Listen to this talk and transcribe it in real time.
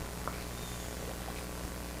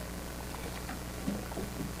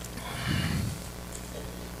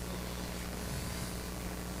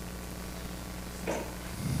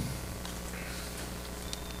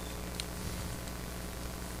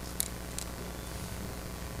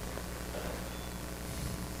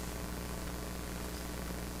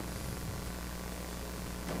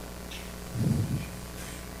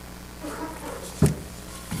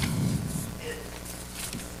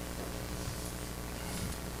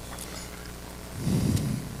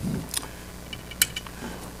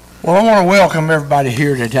Well, I want to welcome everybody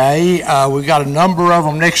here today. We've got a number of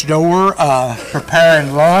them next door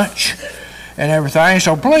preparing lunch and everything.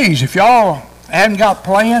 So please, if y'all haven't got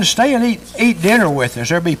plans, stay and eat dinner with us.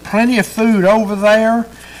 There'll be plenty of food over there,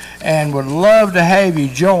 and would love to have you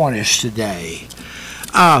join us today.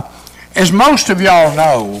 As most of y'all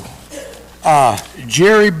know,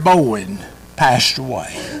 Jerry Bowen passed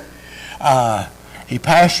away. He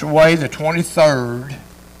passed away the 23rd,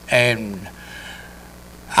 and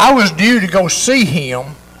I was due to go see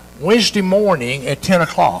him Wednesday morning at 10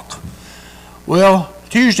 o'clock. Well,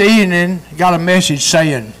 Tuesday evening, got a message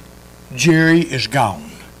saying Jerry is gone.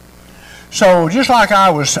 So just like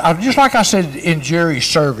I said in Jerry's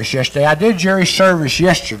service yesterday, I did Jerry's service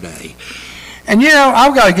yesterday. And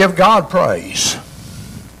I've got to give God praise.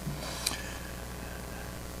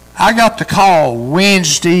 I got the call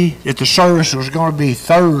Wednesday that the service was going to be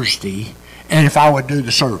Thursday, and if I would do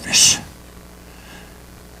the service.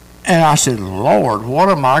 And I said, Lord, what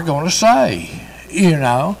am I going to say? And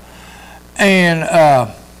I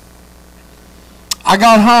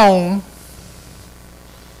got home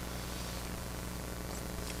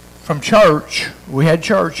from church. We had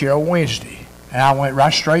church, Wednesday. And I went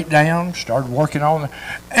right straight down, started working on it.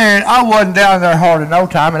 And I wasn't down there hard in no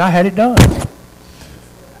time, and I had it done.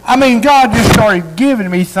 I mean, God just started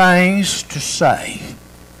giving me things to say.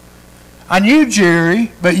 I knew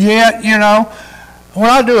Jerry, but yet, when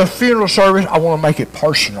I do a funeral service, I want to make it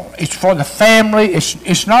personal. It's for the family.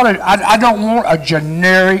 It's not I don't want a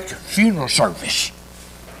generic funeral service.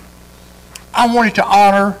 I want it to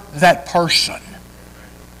honor that person.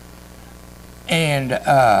 And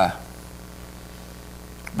but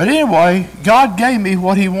anyway, God gave me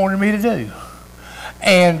what He wanted me to do.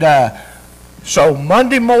 And so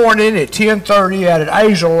Monday morning at 10:30 out at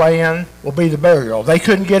Azleland will be the burial. They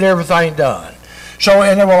couldn't get everything done. So,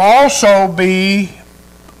 and there will also be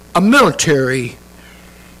a military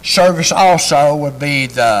service also, would be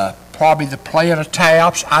probably the playing of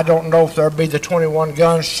taps. I don't know if there'll be the 21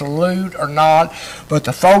 gun salute or not, but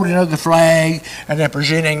the folding of the flag and then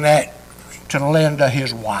presenting that to Linda,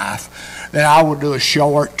 his wife. Then I will do a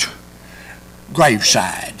short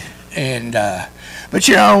graveside. And but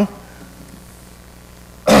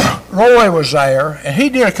Roy was there, and he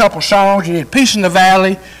did a couple songs. He did Peace in the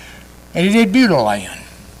Valley, and he did Beulah Land.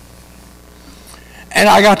 And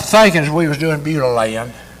I got to thinking as we was doing Beulah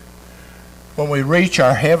Land, when we reach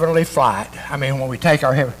our heavenly flight, when we take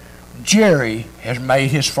our heaven, Jerry has made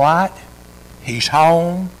his flight. He's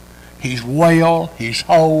home. He's well. He's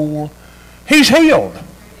whole. He's healed.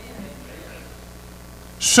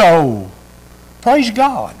 So, praise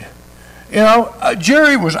God.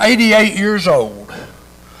 Jerry was 88 years old,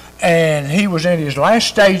 and he was in his last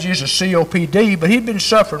stages of COPD, but he'd been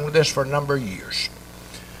suffering with this for a number of years.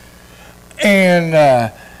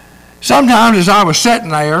 And sometimes as I was sitting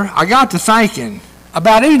there, I got to thinking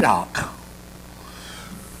about Enoch.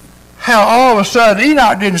 How all of a sudden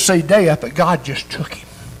Enoch didn't see death, but God just took him.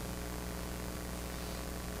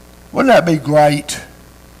 Wouldn't that be great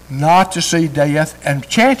not to see death? And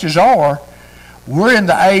chances are, we're in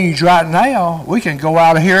the age right now, we can go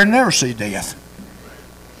out of here and never see death.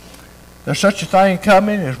 There's such a thing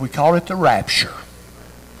coming as we call it the rapture.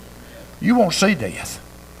 You won't see death.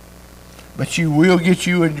 But you will get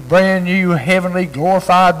you a brand new heavenly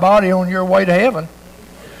glorified body on your way to heaven.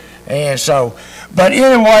 And so, but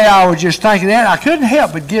anyway, I was just thinking that. I couldn't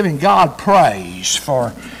help but giving God praise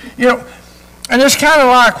for, and it's kind of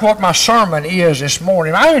like what my sermon is this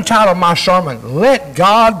morning. I entitled my sermon, Let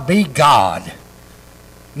God Be God,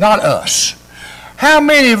 Not Us. How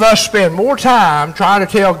many of us spend more time trying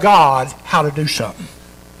to tell God how to do something?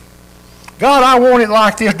 God, I want it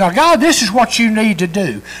like this. Now, God, this is what you need to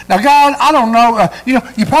do. Now, God, I don't know.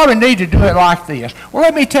 You probably need to do it like this. Well,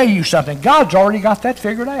 let me tell you something. God's already got that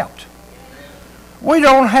figured out. We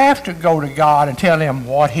don't have to go to God and tell Him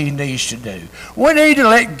what He needs to do. We need to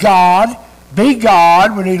let God be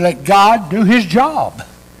God. We need to let God do His job.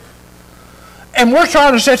 And we're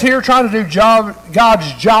trying to sit here trying to do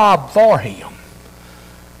God's job for Him.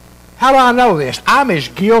 How do I know this? I'm as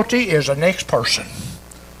guilty as the next person.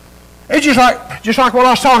 It's just like what I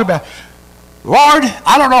was talking about. Lord,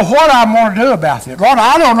 I don't know what I'm going to do about this. Lord,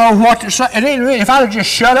 I don't know what to say. And if I'd have just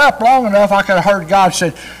shut up long enough, I could have heard God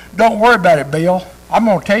say, don't worry about it, Bill. I'm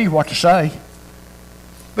going to tell you what to say.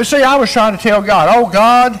 But see, I was trying to tell God, oh,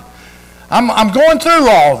 God, I'm going through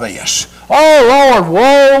all this. Oh, Lord,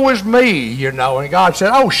 woe is me, And God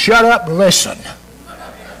said, oh, shut up and listen.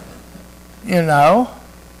 And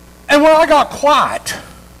when I got quiet,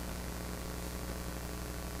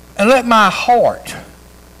 and let my heart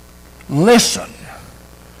listen.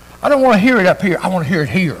 I don't want to hear it up here. I want to hear it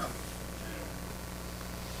here.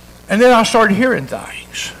 And then I started hearing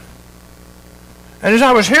things. And as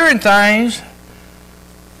I was hearing things,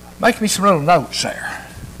 making me some little notes there.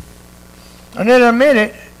 And then in a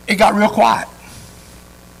minute, it got real quiet.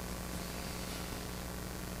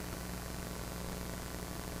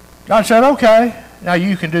 God said, okay, now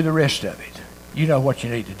you can do the rest of it. You know what you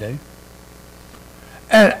need to do.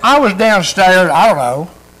 And I was downstairs, I don't know,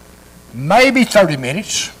 maybe 30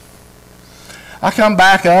 minutes. I come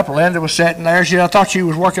back up, Linda was sitting there. She said, I thought you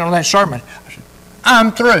was working on that sermon. I said,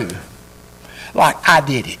 I'm through. Like I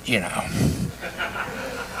did it, you know.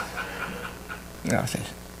 I said,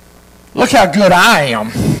 look how good I am.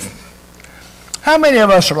 How many of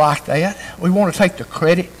us are like that? We want to take the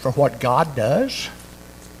credit for what God does.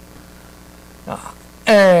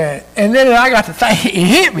 And then I got to think, it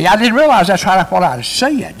hit me. I didn't realize that's what I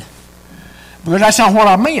said. Because that's not what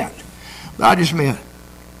I meant. But I just meant,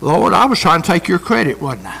 Lord, I was trying to take your credit,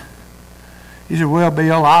 wasn't I? He said, well,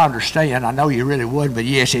 Bill, I understand. I know you really would, but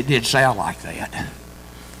yes, it did sound like that.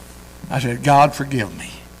 I said, God, forgive me.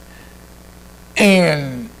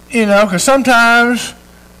 And, you know, because sometimes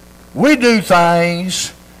we do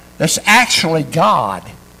things that's actually God.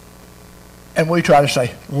 And we try to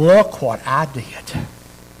say, look what I did.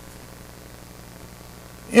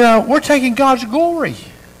 You know, we're taking God's glory.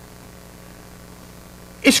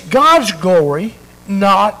 It's God's glory,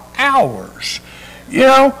 not ours. You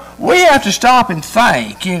know, we have to stop and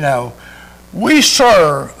think, you know, we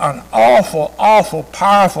serve an awful, awful,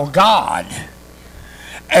 powerful God.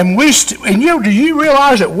 And do you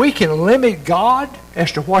realize that we can limit God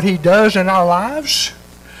as to what he does in our lives?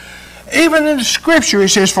 Even in the scripture it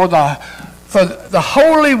says, for the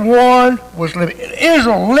Holy One was limited.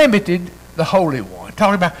 Israel limited the Holy One.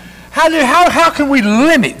 Talking about how can we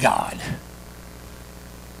limit God?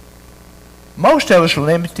 Most of us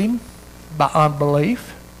limit him by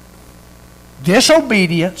unbelief,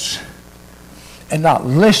 disobedience, and not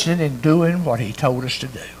listening and doing what he told us to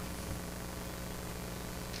do.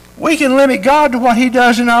 We can limit God to what he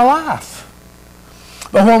does in our life.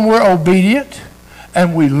 But when we're obedient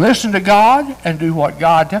and we listen to God and do what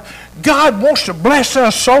God does, God wants to bless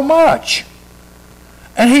us so much.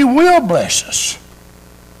 And he will bless us.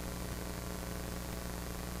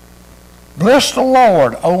 Bless the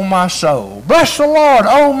Lord, O my soul. Bless the Lord,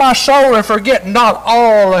 O my soul, and forget not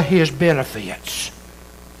all of his benefits.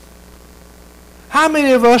 How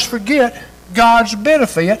many of us forget God's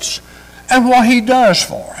benefits and what he does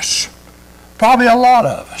for us? Probably a lot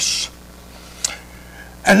of us.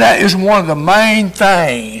 And that is one of the main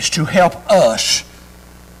things to help us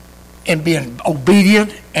in being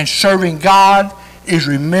obedient and serving God, is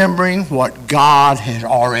remembering what God has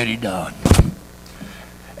already done.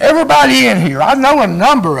 Everybody in here, I know a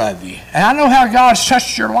number of you, and I know how God's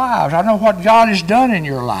touched your lives. I know what God has done in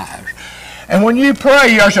your lives. And when you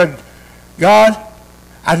pray, you say, God,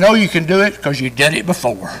 I know you can do it because you did it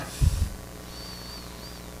before.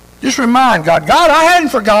 Just remind God, God, I hadn't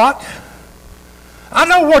forgot. I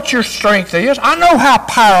know what your strength is. I know how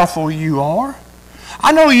powerful you are.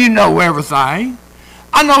 I know you know everything.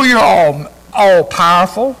 I know you're all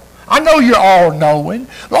powerful. I know you're all knowing.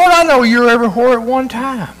 Lord, I know you're everywhere at one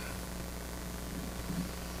time.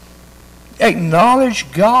 Acknowledge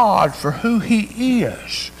God for who he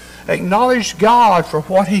is. Acknowledge God for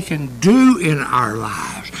what he can do in our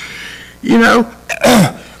lives. You know,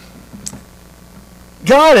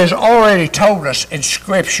 God has already told us in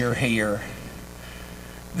Scripture here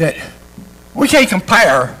that we can't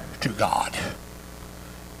compare to God.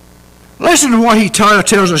 Listen to what he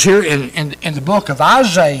tells us here in the book of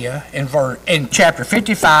Isaiah in chapter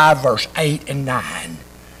 55, verse 8 and 9.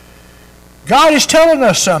 God is telling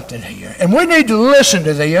us something here, and we need to listen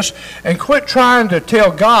to this and quit trying to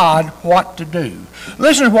tell God what to do.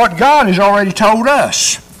 Listen to what God has already told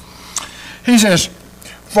us. He says,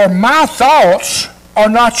 for my thoughts are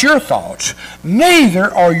not your thoughts,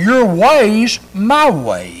 neither are your ways my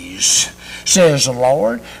ways, says the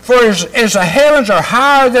Lord. For as the heavens are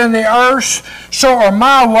higher than the earth, so are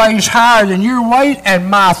my ways higher than your ways, and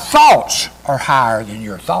my thoughts are higher than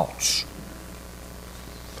your thoughts.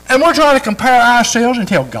 And we're trying to compare ourselves and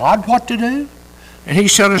tell God what to do. And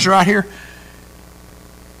he's telling us right here,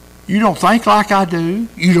 you don't think like I do.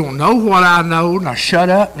 You don't know what I know. Now shut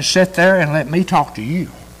up and sit there and let me talk to you.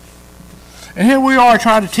 And here we are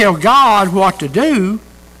trying to tell God what to do.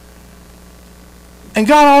 And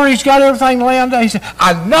God already's got everything laid down. He said,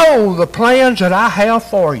 I know the plans that I have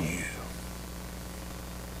for you.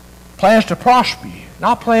 Plans to prosper you,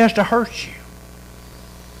 not plans to hurt you.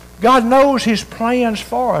 God knows his plans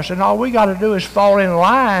for us, and all we got to do is fall in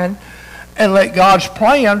line and let God's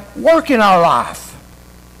plan work in our life.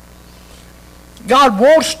 God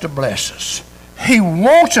wants to bless us. He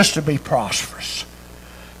wants us to be prosperous.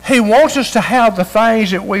 He wants us to have the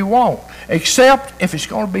things that we want, except if it's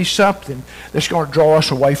going to be something that's going to draw us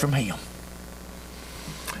away from Him.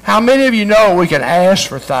 How many of you know we can ask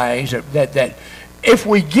for things that if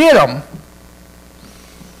we get them,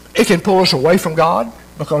 it can pull us away from God,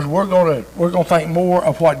 because we're going to think more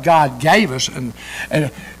of what God gave us, and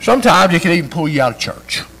sometimes it can even pull you out of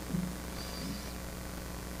church,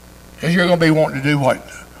 because you're going to be wanting to do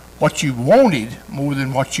what you wanted more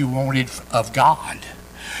than what you wanted of God.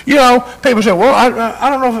 You know, people say, well, I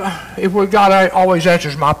don't know if God always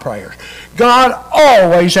answers my prayers. God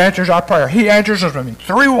always answers our prayer. He answers them in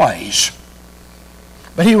 3 ways.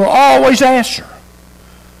 But He will always answer.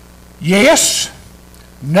 Yes,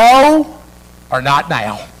 no, or not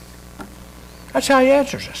now. That's how He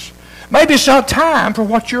answers us. Maybe it's not time for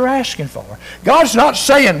what you're asking for. God's not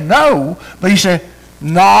saying no, but He said,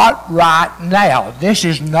 not right now. This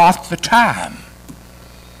is not the time.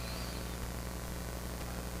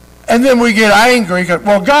 And then we get angry because,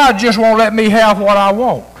 well, God just won't let me have what I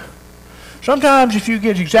want. Sometimes if you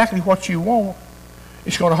get exactly what you want,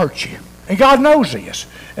 it's going to hurt you. And God knows this.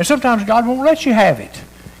 And sometimes God won't let you have it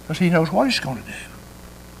because He knows what it's going to do.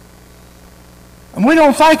 And we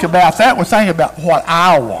don't think about that. We think about what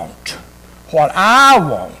I want. What I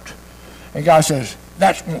want. And God says,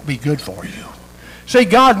 that won't be good for you. See,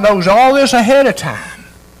 God knows all this ahead of time.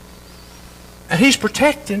 And He's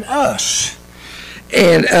protecting us.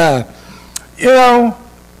 And, you know,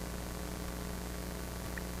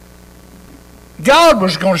 God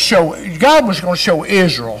was going to show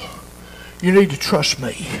Israel, you need to trust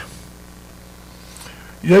me.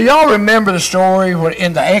 Y'all remember the story when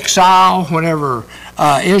in the exile, whenever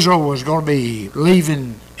Israel was going to be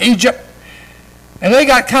leaving Egypt, and they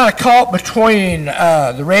got kind of caught between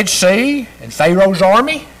the Red Sea and Pharaoh's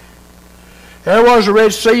army. There was the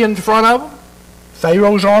Red Sea in front of them,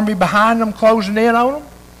 Pharaoh's army behind them, closing in on them.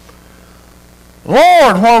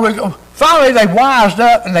 Lord, where are we going? Finally, they wised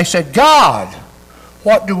up and they said, God,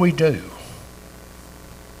 what do we do?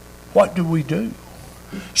 What do we do?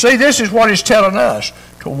 See, this is what He's telling us,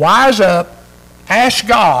 to wise up, ask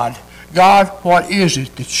God, God, what is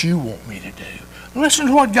it that you want me to do? Listen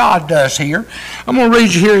to what God does here. I'm going to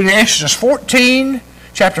read you here in Exodus 14,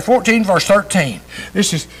 chapter 14, verse 13.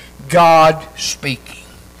 This is God speaking.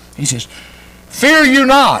 He says, fear you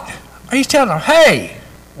not. He's telling them, hey,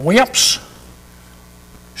 wimps,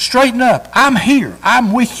 straighten up. I'm here.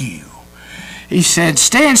 I'm with you. He said,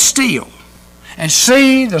 stand still and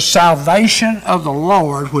see the salvation of the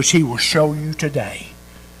Lord, which He will show you today.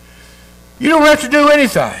 You don't have to do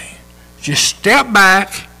anything. Just step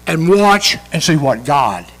back and watch and see what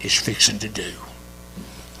God is fixing to do.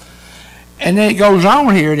 And then it goes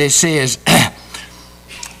on here and it says,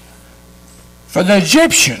 for the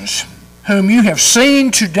Egyptians whom you have seen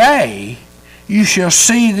today, you shall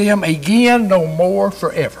see them again no more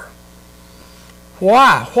forever.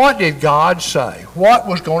 Why? What did God say? What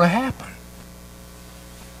was going to happen?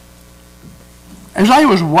 As they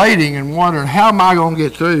was waiting and wondering, how am I going to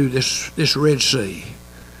get through this Red Sea?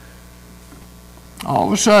 All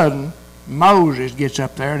of a sudden, Moses gets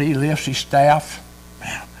up there and he lifts his staff.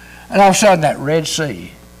 And all of a sudden, that Red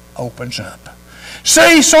Sea opens up.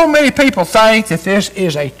 See, so many people think that this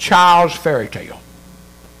is a child's fairy tale.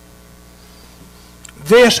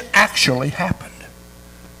 This actually happened.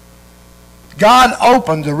 God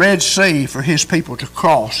opened the Red Sea for His people to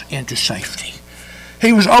cross into safety.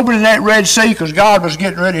 He was opening that Red Sea because God was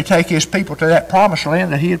getting ready to take His people to that promised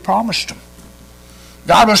land that He had promised them.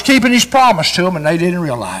 God was keeping His promise to them, and they didn't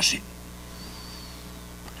realize it.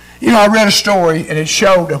 You know, I read a story, and it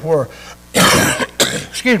showed that where,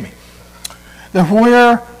 excuse me, that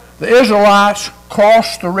where the Israelites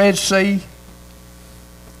crossed the Red Sea,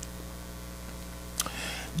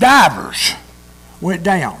 divers went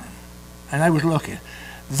down, and they was looking.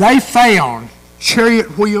 They found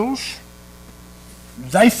chariot wheels.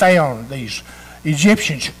 They found these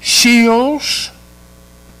Egyptians' shields.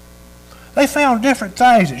 They found different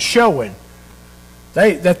things that showing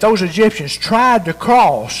that those Egyptians tried to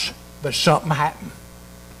cross, but something happened.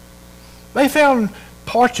 They found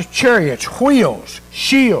parts of chariots, wheels,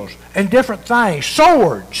 shields, and different things,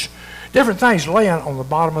 swords, different things laying on the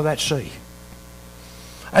bottom of that sea.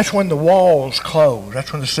 That's when the walls closed.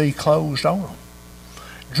 That's when the sea closed on them.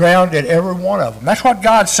 Drowned in every one of them. That's what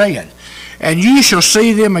God said. And you shall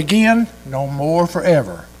see them again no more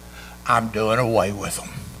forever. I'm doing away with them.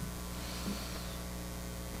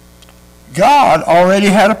 God already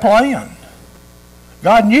had a plan.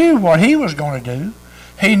 God knew what He was going to do.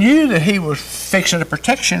 He knew that He was fixing a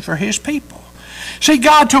protection for His people. See,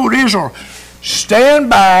 God told Israel, stand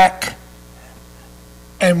back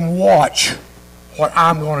and watch what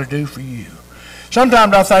I'm going to do for you.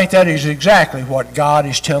 Sometimes I think that is exactly what God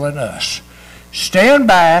is telling us. Stand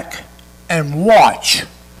back and watch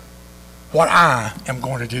what I am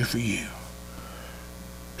going to do for you.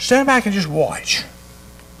 Stand back and just watch.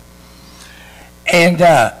 And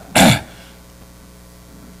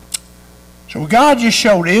so God just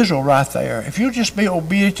showed Israel right there, if you'll just be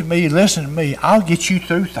obedient to me, listen to me, I'll get you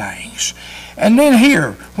through things. And then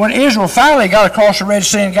here, when Israel finally got across the Red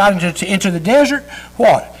Sea and got into the desert,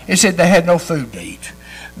 what? It said they had no food to eat.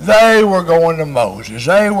 They were going to Moses.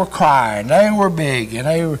 They were crying. They were begging.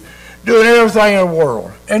 They were doing everything in the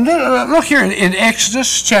world. And then look here in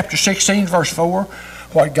Exodus chapter 16, verse 4,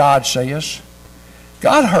 what God says.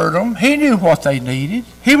 God heard them. He knew what they needed.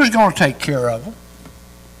 He was going to take care of them.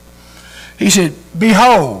 He said,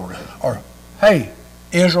 behold, or hey,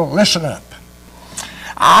 Israel, listen up.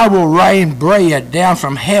 I will rain bread down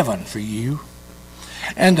from heaven for you,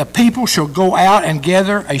 and the people shall go out and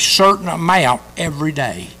gather a certain amount every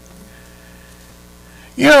day.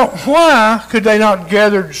 You know, why could they not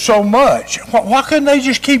gather so much? Why couldn't they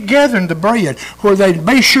just keep gathering the bread where they'd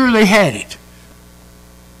be sure they had it?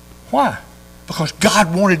 Why? Because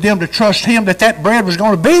God wanted them to trust Him that bread was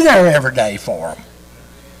going to be there every day for them.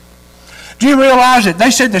 Do you realize that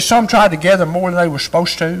they said that some tried to gather more than they were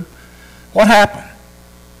supposed to? What happened?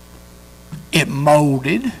 It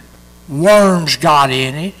molded, worms got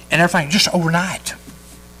in it, and everything just overnight.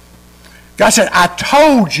 God said, I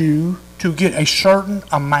told you to get a certain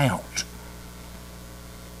amount.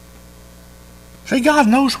 See, God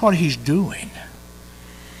knows what He's doing.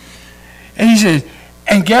 And He said,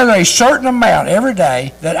 and gather a certain amount every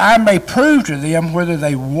day, that I may prove to them whether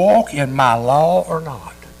they walk in my law or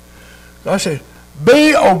not. God said,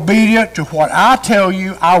 be obedient to what I tell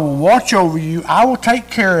you. I will watch over you. I will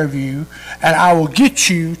take care of you. And I will get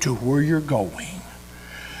you to where you're going.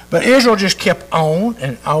 But Israel just kept on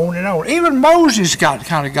and on and on. Even Moses got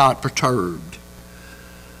perturbed.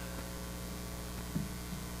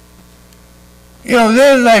 You know,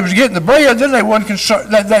 then they was getting the bread. Then they wasn't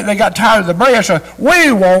concerned. They got tired of the bread. So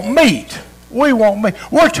we want meat. We want meat.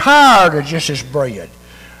 We're tired of just this bread.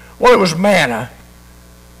 Well, it was manna.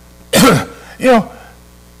 You know,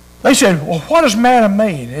 they said, well, what does manna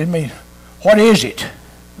mean? It means, what is it?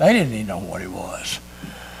 They didn't even know what it was.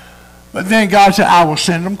 But then God said, I will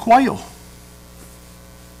send them quail.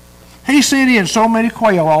 He sent in so many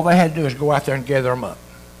quail, all they had to do is go out there and gather them up.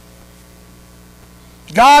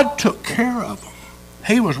 God took care of them.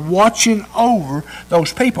 He was watching over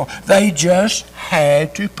those people. They just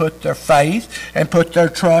had to put their faith and put their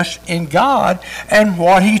trust in God and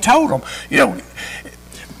what He told them. You know,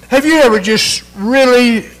 have you ever just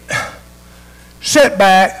really sit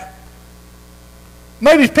back,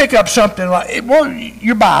 maybe pick up something like, well,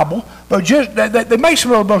 your Bible, but just they make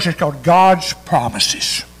some little books called God's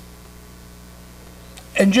Promises.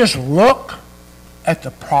 And just look at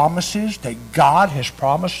the promises that God has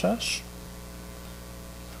promised us.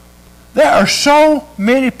 There are so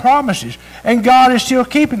many promises, and God is still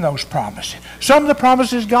keeping those promises. Some of the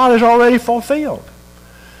promises God has already fulfilled.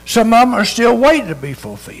 Some of them are still waiting to be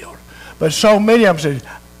fulfilled. But so many of them said,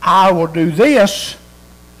 I will do this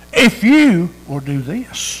if you will do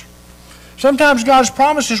this. Sometimes God's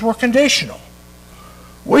promises were conditional.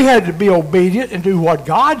 We had to be obedient and do what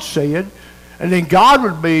God said, and then God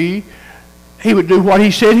would He would do what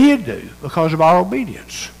He said He'd do because of our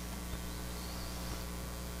obedience.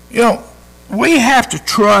 You know, we have to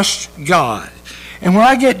trust God. And when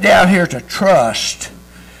I get down here to trust,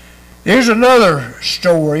 there's another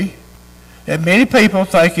story that many people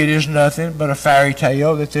think it is nothing but a fairy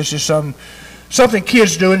tale, that this is something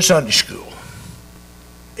kids do in Sunday school.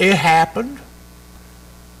 It happened,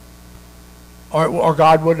 or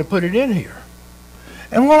God wouldn't have put it in here.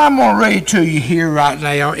 And what I'm going to read to you here right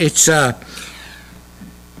now, it's about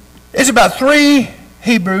 3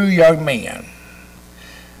 Hebrew young men,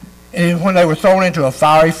 and when they were thrown into a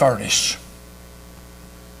fiery furnace.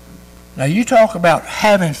 Now you talk about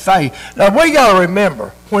having faith. Now we got to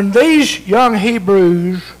remember, when these young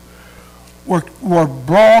Hebrews were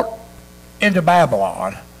brought into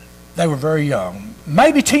Babylon, they were very young,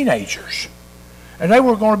 maybe teenagers, and they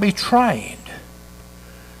were going to be trained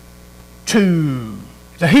to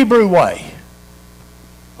the Hebrew way,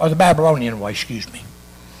 or the Babylonian way, excuse me.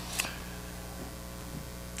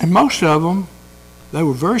 And most of them, they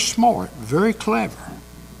were very smart, very clever.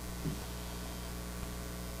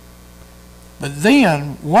 But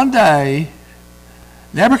then, one day,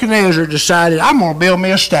 Nebuchadnezzar decided, I'm going to build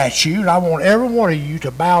me a statue, and I want every one of you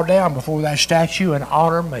to bow down before that statue and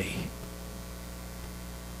honor me.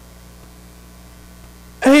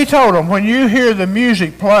 he told them, when you hear the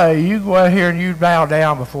music play, you go out here and you bow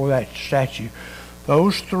down before that statue.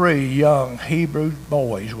 Those 3 young Hebrew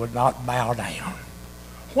boys would not bow down.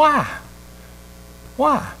 Why?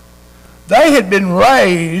 Why? They had been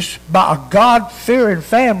raised by a God-fearing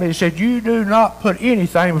family that said, you do not put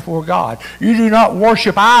anything before God. You do not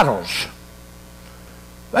worship idols.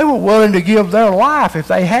 They were willing to give their life, if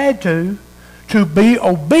they had to be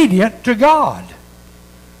obedient to God.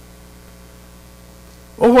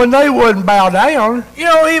 Well, when they wouldn't bow down,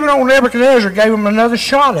 even old Nebuchadnezzar gave them another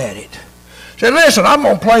shot at it. Said, listen, I'm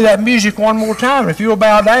going to play that music one more time. If you'll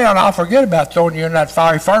bow down, I'll forget about throwing you in that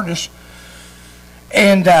fiery furnace.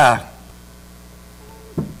 And they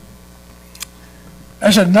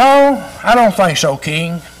said, no, I don't think so,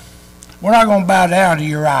 King. We're not going to bow down to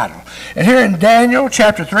your idol. And here in Daniel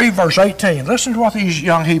chapter 3, verse 18, listen to what these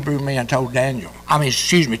young Hebrew men told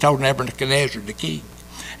told Nebuchadnezzar the king.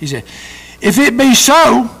 He said, if it be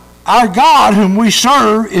so, our God whom we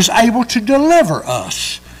serve is able to deliver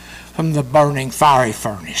us from the burning fiery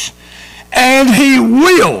furnace. And he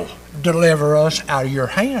will deliver us out of your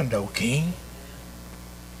hand, O king.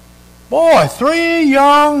 Boy, 3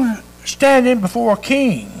 young standing before a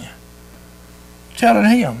king, telling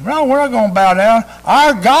him, no, we're not going to bow down.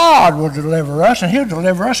 Our God will deliver us, and he'll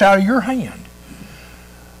deliver us out of your hand.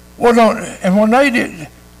 Well, and when they did,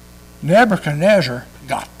 Nebuchadnezzar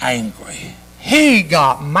got angry. He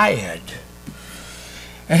got mad.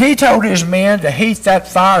 And he told his men to heat that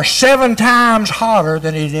fire 7 times hotter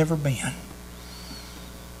than it had ever been.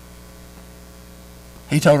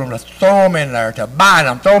 He told them to throw them in there, to bind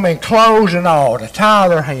them, throw them in clothes and all, to tie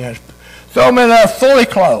their hands, throw them in there fully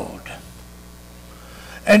clothed.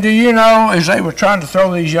 And do you know, as they were trying to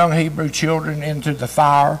throw these young Hebrew children into the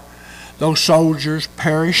fire, those soldiers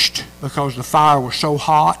perished because the fire was so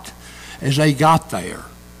hot. As they got there,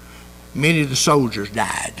 many of the soldiers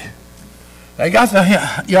died. They got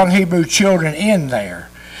the young Hebrew children in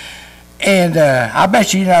there. And I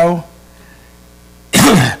bet you know,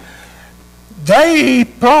 they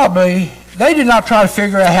did not try to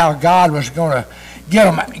figure out how God was going to get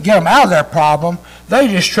them out of their problem. They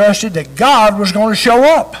just trusted that God was going to show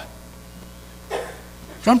up.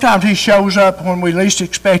 Sometimes he shows up when we least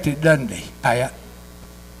expect it, doesn't he, Pat?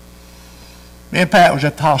 Me and Pat was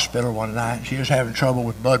at the hospital one night. She was having trouble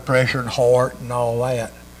with blood pressure and heart and all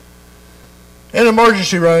that. In the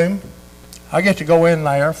emergency room, I get to go in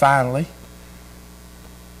there finally.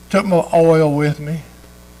 Took my oil with me,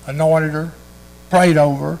 anointed her, prayed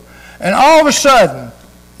over her, and all of a sudden,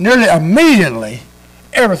 nearly immediately,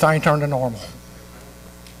 everything turned to normal.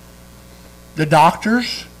 The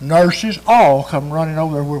doctors, nurses, all come running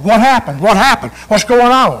over there. What happened? What happened? What's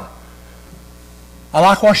going on? I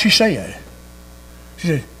like what she said. She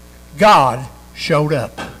said, God showed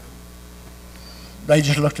up. They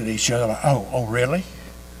just looked at each other like, oh, really?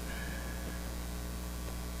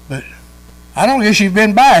 But I don't guess you've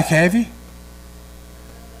been back, have you?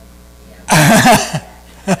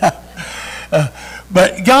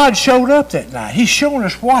 But God showed up that night. He's showing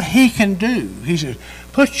us what he can do. He said,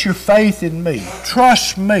 put your faith in me.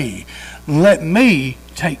 Trust me. Let me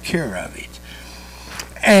take care of it.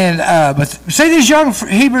 And but see, these young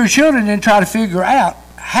Hebrew children didn't try to figure out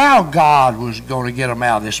how God was going to get them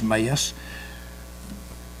out of this mess.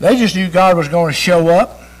 They just knew God was going to show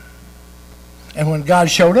up. And when God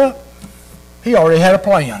showed up, he already had a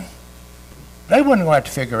plan. They wouldn't have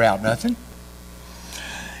to figure out nothing.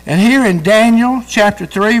 And here in Daniel chapter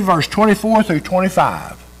 3, verse 24 through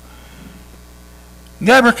 25,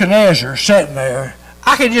 Nebuchadnezzar sitting there,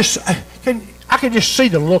 I could just see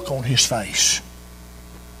the look on his face.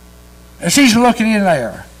 As he's looking in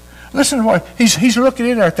there, listen to what he's looking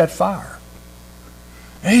in there at that fire.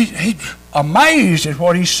 He's amazed at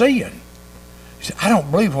what he's seeing. He said, I don't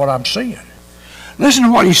believe what I'm seeing. Listen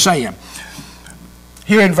to what he's saying.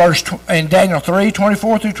 Here in Daniel 3,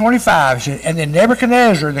 24 through 25, it said, and then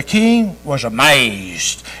Nebuchadnezzar the king was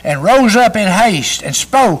amazed, and rose up in haste, and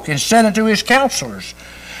spoke, and said unto his counselors,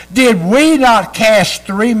 did we not cast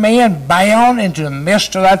 3 men bound into the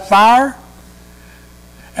midst of that fire?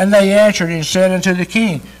 And they answered and said unto the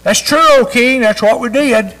king, that's true, O king, that's what we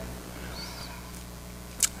did.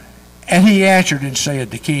 And he answered and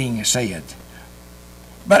said, the king said,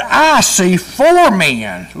 but I see 4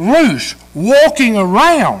 men loose, walking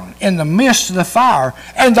around in the midst of the fire,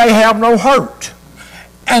 and they have no hurt.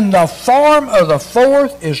 And the form of the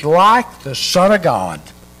 4th is like the Son of God.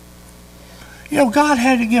 You know, God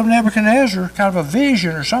had to give Nebuchadnezzar kind of a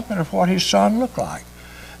vision or something of what his son looked like.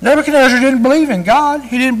 Nebuchadnezzar didn't believe in God.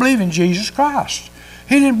 He didn't believe in Jesus Christ.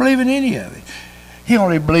 He didn't believe in any of it. He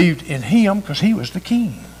only believed in him because he was the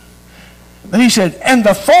king. But he said, and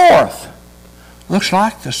the fourth looks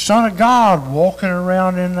like the Son of God walking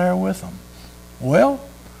around in there with them. Well,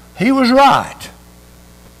 he was right.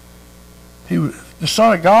 The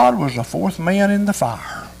Son of God was the fourth man in the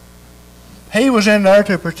fire. He was in there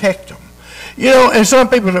to protect them. You know, and some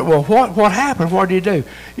people say, well, what happened? What did he do?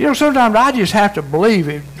 You know, sometimes I just have to believe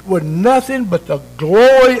it was nothing but the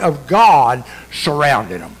glory of God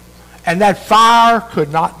surrounding them. And that fire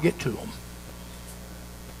could not get to them.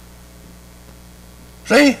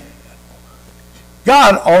 See?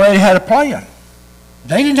 God already had a plan.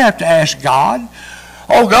 They didn't have to ask God,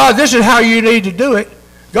 oh, God, this is how you need to do it.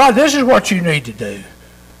 God, this is what you need to do.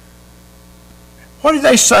 What did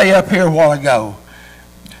they say up here a while ago?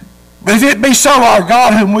 If it be so, our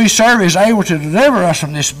God whom we serve is able to deliver us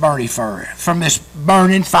from this burning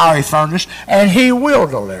fiery furnace, and he will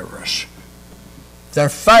deliver us. Their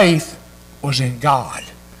faith was in God,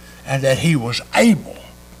 and that he was able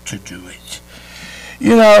to do it.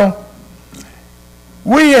 You know,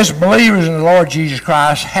 we as believers in the Lord Jesus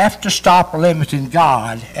Christ have to stop limiting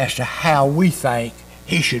God as to how we think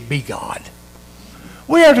he should be God.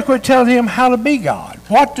 We have to quit telling him how to be God,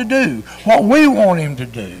 what to do, what we want him to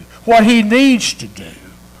do, what he needs to do.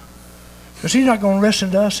 Because he's not going to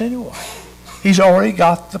listen to us anyway. He's already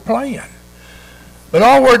got the plan. But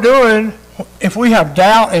all we're doing, if we have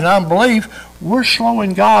doubt and unbelief, we're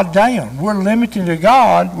slowing God down. We're limiting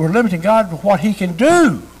God to what he can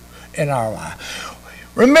do in our life.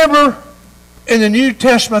 Remember in the New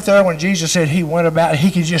Testament there when Jesus said he went about,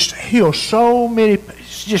 he could just heal so many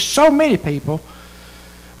people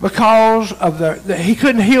because of he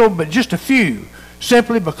couldn't heal but just a few,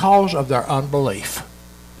 simply because of their unbelief.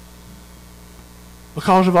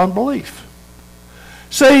 Because of unbelief.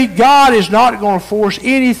 See, God is not going to force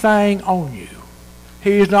anything on you.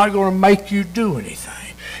 He is not going to make you do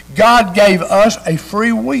anything. God gave us a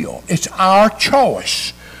free will. It's our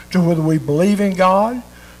choice to whether we believe in God,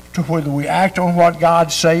 to whether we act on what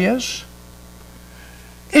God says.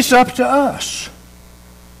 It's up to us.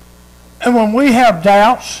 And when we have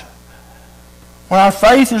doubts, when our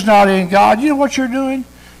faith is not in God, you know what you're doing?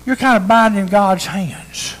 You're kind of binding God's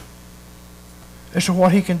hands as to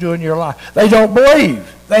what he can do in your life. They don't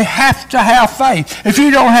believe. They have to have faith. If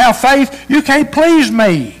you don't have faith, you can't please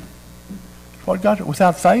me. What God,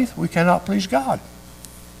 without faith, we cannot please God.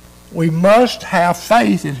 We must have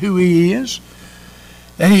faith in who he is,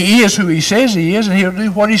 that he is who he says he is, and he'll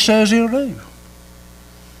do what he says he'll do.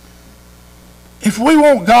 If we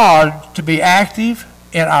want God to be active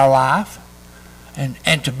in our life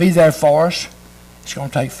and to be there for us, it's going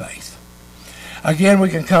to take faith. Again, we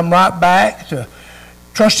can come right back to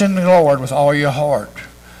trust in the Lord with all your heart.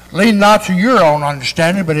 Lean not to your own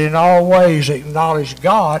understanding, but in all ways acknowledge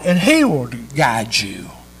God, and he will guide you.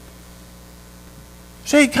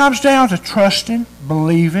 See, it comes down to trusting,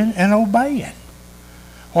 believing, and obeying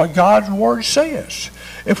what God's Word says.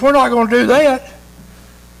 If we're not going to do that,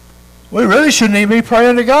 we really shouldn't even be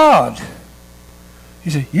praying to God. He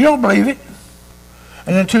said, you don't believe it.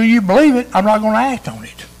 And until you believe it, I'm not going to act on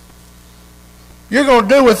it. You're going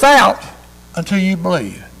to do without until you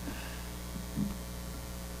believe.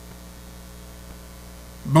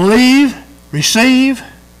 Believe, receive,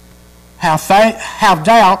 have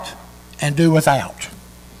doubt, and do without.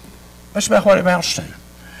 That's about what it amounts to.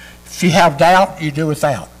 If you have doubt, you do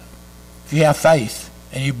without. If you have faith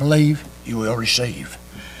and you believe, you will receive.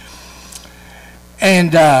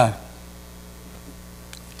 And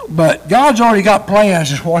but God's already got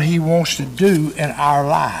plans as what he wants to do in our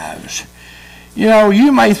lives. You know,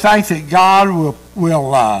 you may think that God will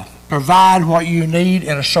provide what you need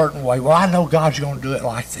in a certain way. Well, I know God's going to do it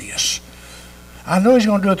like this. I know he's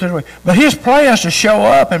going to do it this way. But his plans to show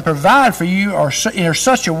up and provide for you are in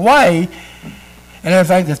such a way and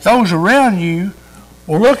everything that those around you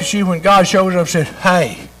will look at you when God shows up and says,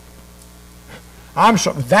 hey,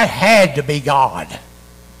 that had to be God.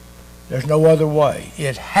 There's no other way.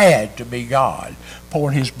 It had to be God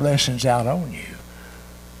pouring his blessings out on you.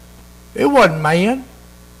 It wasn't man.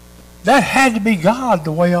 That had to be God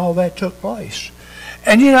the way all that took place.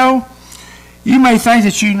 And you know, you may think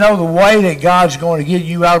that you know the way that God's going to get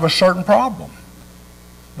you out of a certain problem.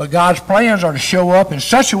 But God's plans are to show up in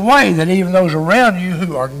such a way that even those around you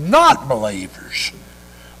who are not believers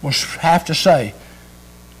will have to say,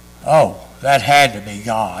 oh, that had to be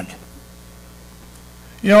God.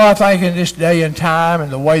 You know, I think in this day and time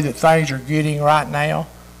and the way that things are getting right now,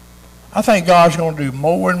 I think God's going to do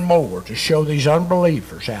more and more to show these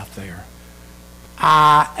unbelievers out there,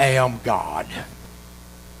 I am God.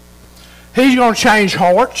 He's going to change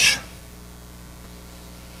hearts.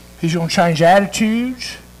 He's going to change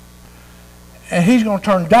attitudes. and he's going to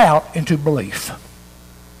turn doubt into belief.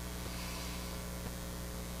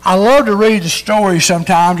 I love to read the story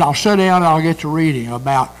sometimes. I'll sit down and I'll get to reading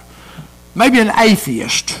about maybe an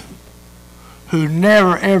atheist who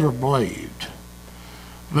never ever believed.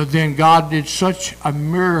 But then God did such a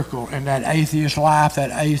miracle in that atheist's life.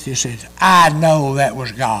 That atheist said, I know that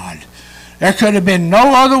was God. There could have been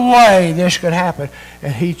no other way this could happen.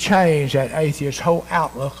 And he changed that atheist's whole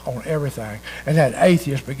outlook on everything. And that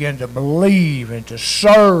atheist began to believe and to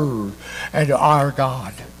serve and to honor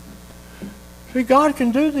God. See, God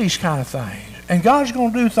can do these kind of things. And God's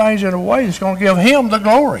going to do things in a way that's going to give him the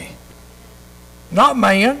glory. Not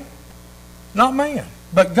man. Not man.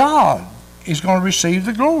 But God is going to receive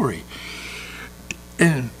the glory.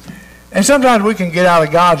 And sometimes we can get out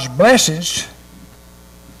of God's blessings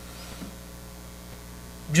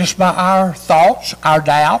just by our thoughts, our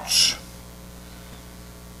doubts,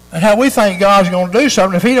 and how we think God's going to do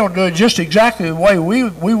something. If he don't do it just exactly the way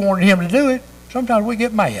we wanted him to do it, sometimes we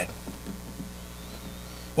get mad.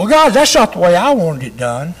 Well, God, that's not the way I wanted it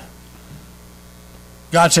done.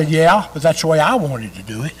 God said, yeah, but that's the way I wanted to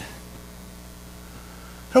do it.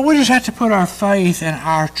 So we just have to put our faith and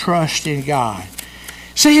our trust in God.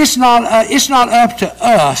 See, it's not up to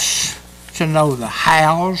us to know the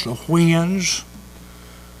hows, the whens,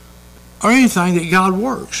 or anything that God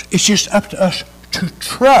works. It's just up to us to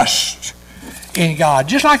trust in God.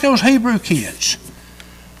 Just like those Hebrew kids.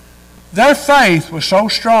 Their faith was so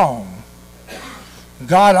strong.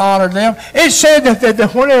 God honored them. It said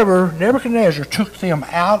that whenever Nebuchadnezzar took them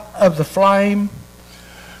out of the flame,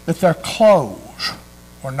 that their clothes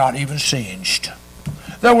were not even singed.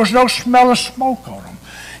 There was no smell of smoke on them.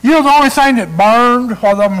 You know the only thing that burned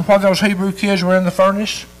while those Hebrew kids were in the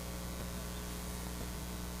furnace?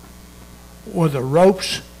 Were the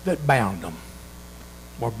ropes that bound them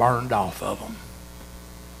were burned off of them.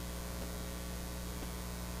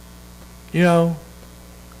 You know,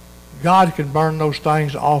 God can burn those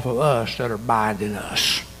things off of us that are binding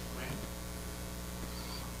us.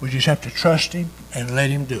 We just have to trust him and let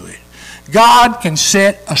him do it. God can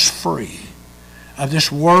set us free of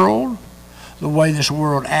this world, the way this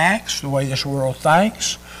world acts, the way this world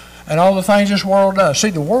thinks, and all the things this world does.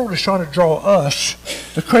 See, the world is trying to draw us,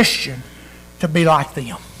 the Christian, to be like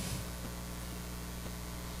them.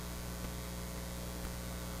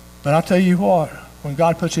 But I'll tell you what, when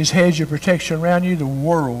God puts his hedge of protection around you, the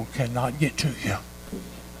world cannot get to you.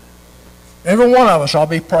 Every one of us, I'll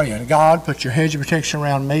be praying, God, put your hedge of protection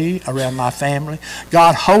around me, around my family.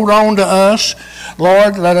 God, hold on to us.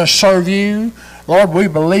 Lord, let us serve you. Lord, we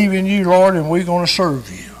believe in you, Lord, and we're going to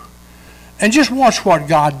serve you. And just watch what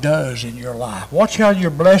God does in your life. Watch how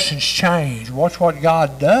your blessings change. Watch what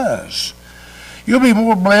God does. You'll be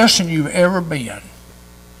more blessed than you've ever been.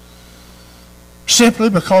 Simply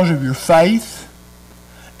because of your faith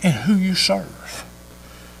and who you serve.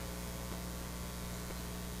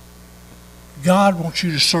 God wants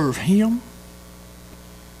you to serve him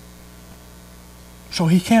so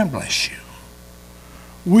he can bless you.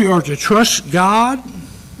 We are to trust God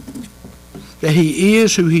that he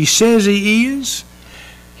is who he says he is.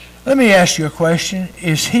 Let me ask you a question.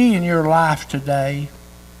 Is he in your life today?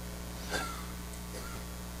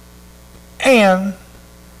 And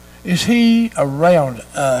is he around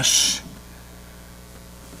us?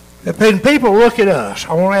 When people look at us,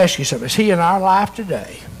 I want to ask you something. Is he in our life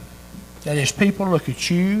today? That as people look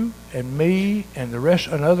at you and me and the rest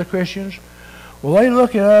and other Christians, will they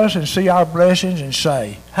look at us and see our blessings and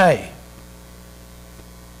say, hey,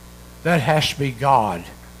 that has to be God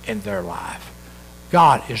in their life.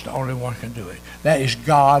 God is the only one who can do it. That is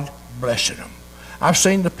God blessing them. I've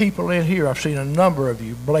seen the people in here, I've seen a number of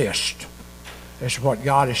you blessed as to what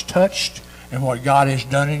God has touched and what God has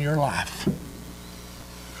done in your life.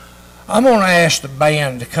 I'm going to ask the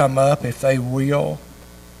band to come up if they will.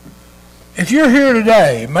 If you're here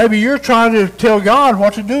today, maybe you're trying to tell God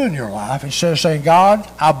what to do in your life instead of saying, God,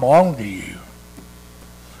 I belong to you.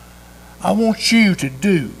 I want you to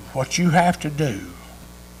do what you have to do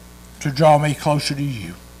to draw me closer to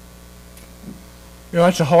you. You know,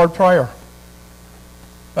 that's a hard prayer.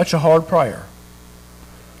 That's a hard prayer.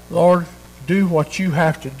 Lord, do what you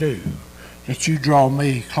have to do that you draw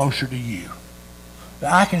me closer to you.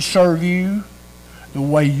 That I can serve you the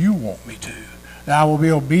way you want me to. That I will be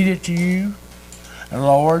obedient to you. And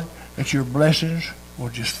Lord, that your blessings will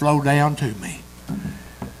just flow down to me.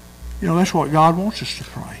 You know, that's what God wants us to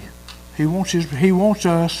pray. He wants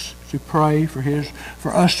us to pray for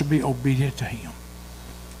us to be obedient to him.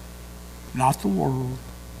 Not the world,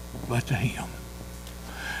 but to him.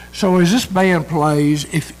 So as this band plays,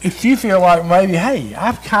 if you feel like maybe, hey,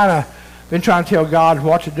 I've kind of Been trying to tell God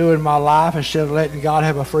what to do in my life instead of letting God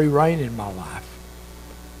have a free reign in my life.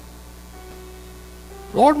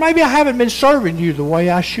 Lord, maybe I haven't been serving you the way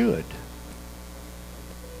I should.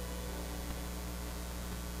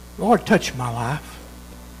 Lord, touch my life.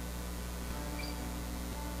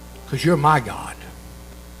 Because you're my God.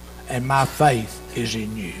 And my faith is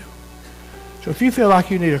in you. So if you feel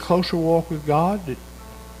like you need a closer walk with God,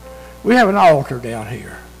 we have an altar down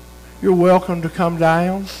here. You're welcome to come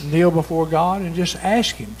down, kneel before God, and just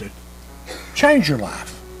ask Him to change your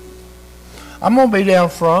life. I'm going to be down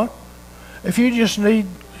front. If you just need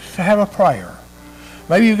to have a prayer,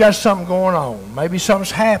 maybe you've got something going on, maybe something's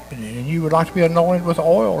happening, and you would like to be anointed with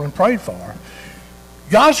oil and prayed for,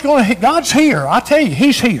 God's here. I tell you,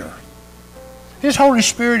 He's here. His Holy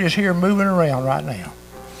Spirit is here moving around right now.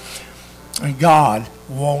 And God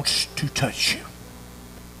wants to touch you.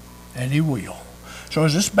 And He will. So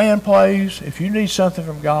as this band plays, if you need something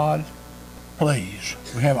from God, please,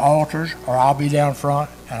 we have altars, or I'll be down front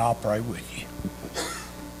and I'll pray with you.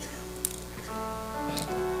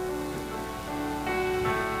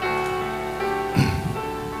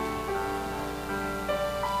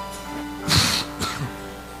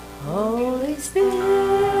 Holy Spirit,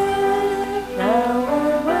 thou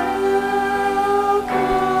art welcome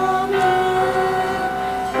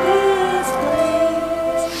in this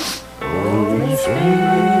place. Holy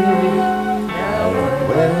Spirit, thou art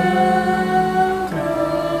welcome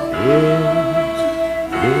in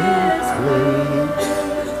this place.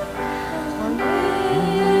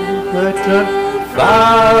 Blessed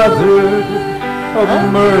Father of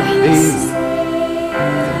mercy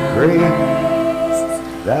and grace,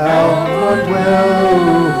 thou art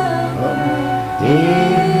welcome in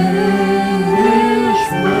this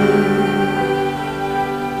place.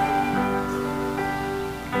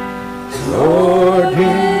 Lord, in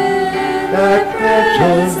thy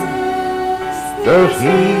presence does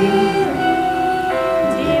heal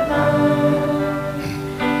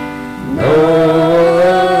no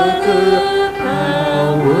other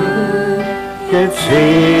power can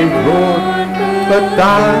save, Lord, but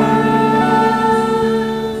thine.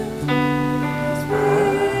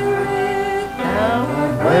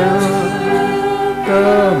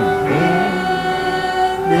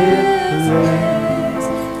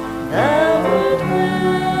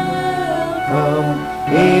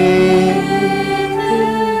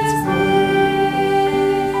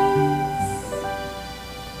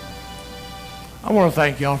 I want to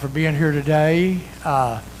thank y'all for being here today.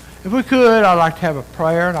 If we could, I'd like to have a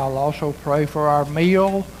prayer, and I'll also pray for our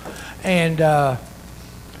meal. And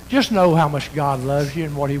just know how much God loves you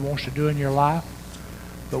and what He wants to do in your life,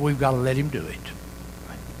 but we've got to let Him do it.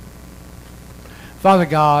 Father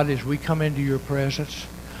God, as we come into your presence,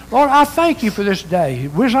 Lord, I thank you for this day.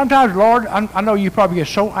 Sometimes, Lord, I know you probably get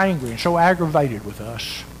so angry and so aggravated with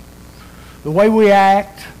us. The way we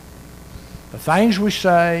act, the things we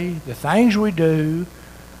say, the things we do.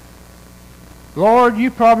 Lord,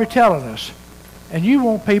 you're probably telling us, and you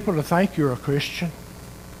want people to think you're a Christian.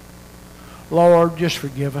 Lord, just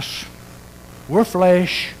forgive us. We're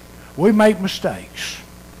flesh. We make mistakes.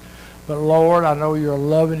 But Lord, I know you're a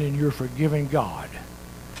loving and you're forgiving God.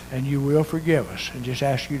 And you will forgive us. And just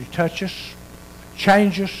ask you to touch us,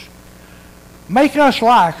 change us, make us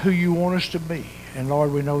like who you want us to be. And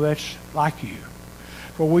Lord, we know that's like you.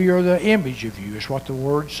 For we are the image of you, is what the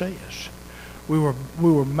Word says. We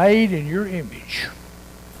were made in your image.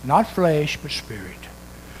 Not flesh, but spirit.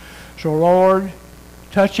 So Lord,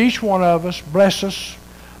 touch each one of us, bless us.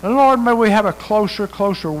 And Lord, may we have a closer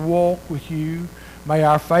walk with you. May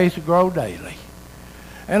our faith grow daily.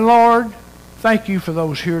 And Lord, thank you for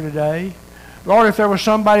those here today. Lord, if there was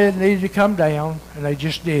somebody that needed to come down and they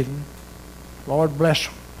just didn't, Lord, bless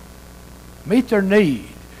them. Meet their need.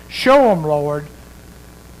 Show them, Lord,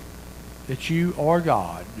 that you are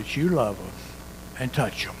God, that you love them, and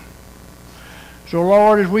touch them. So,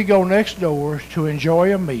 Lord, as we go next door to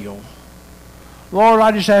enjoy a meal, Lord,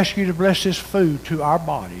 I just ask you to bless this food to our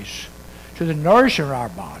bodies, to the nourishing of our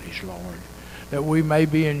bodies, Lord, that we may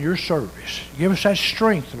be in your service. Give us that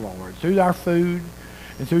strength, Lord, through our food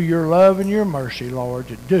and through your love and your mercy, Lord,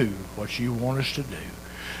 to do what you want us to do.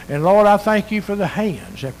 And, Lord, I thank you for the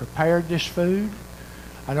hands that prepared this food.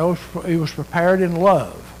 I know it was prepared in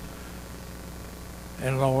love.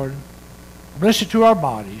 And, Lord, bless it to our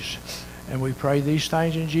bodies. And we pray these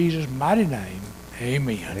things in Jesus' mighty name.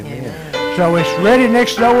 Amen. Amen. So it's ready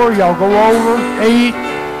next door. Y'all go over, eat,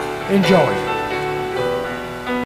 enjoy it.